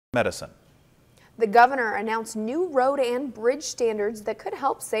medicine. The governor announced new road and bridge standards that could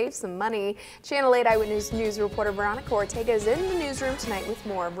help save some money. Channel 8 Eyewitness News reporter Veronica Ortega is in the newsroom tonight with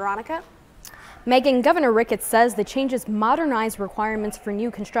more. Veronica? Megan, Governor Ricketts says the changes modernize requirements for new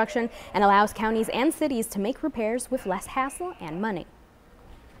construction and allows counties and cities to make repairs with less hassle and money.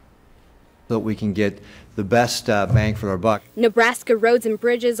 So that we can get the best bang for our buck. Nebraska roads and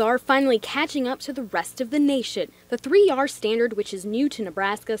bridges are finally catching up to the rest of the nation. The 3R standard, which is new to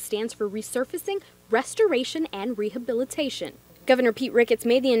Nebraska, stands for resurfacing, restoration, and rehabilitation. Governor Pete Ricketts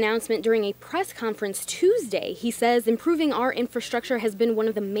made the announcement during a press conference Tuesday. He says improving our infrastructure has been one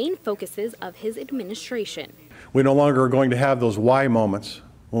of the main focuses of his administration. We no longer are going to have those why moments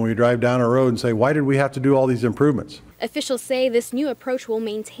when we drive down a road and say, why did we have to do all these improvements? Officials say this new approach will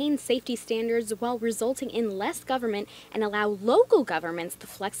maintain safety standards while resulting in less government and allow local governments the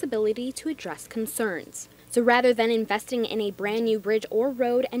flexibility to address concerns. So rather than investing in a brand new bridge or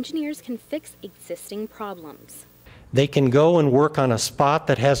road, engineers can fix existing problems. They can go and work on a spot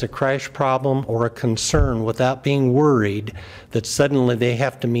that has a crash problem or a concern without being worried that suddenly they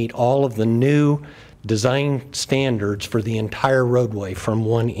have to meet all of the new design standards for the entire roadway from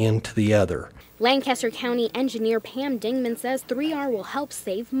one end to the other. Lancaster County engineer Pam Dingman says 3R will help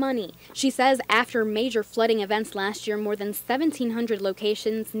save money. She says after major flooding events last year, more than 1,700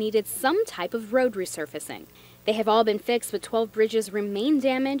 locations needed some type of road resurfacing. They have all been fixed, but 12 bridges remain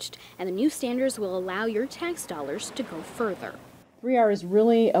damaged, and the new standards will allow your tax dollars to go further. 3R is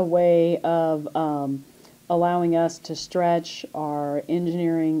really a way of allowing us to stretch our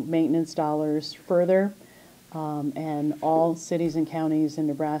engineering maintenance dollars further, and all cities and counties in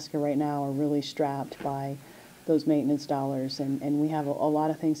Nebraska right now are really strapped by those maintenance dollars, and we have a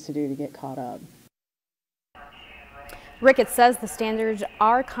lot of things to do to get caught up. Ricketts says the standards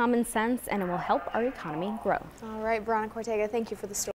are common sense and it will help our economy grow. All right, Veronica Ortega, thank you for the story.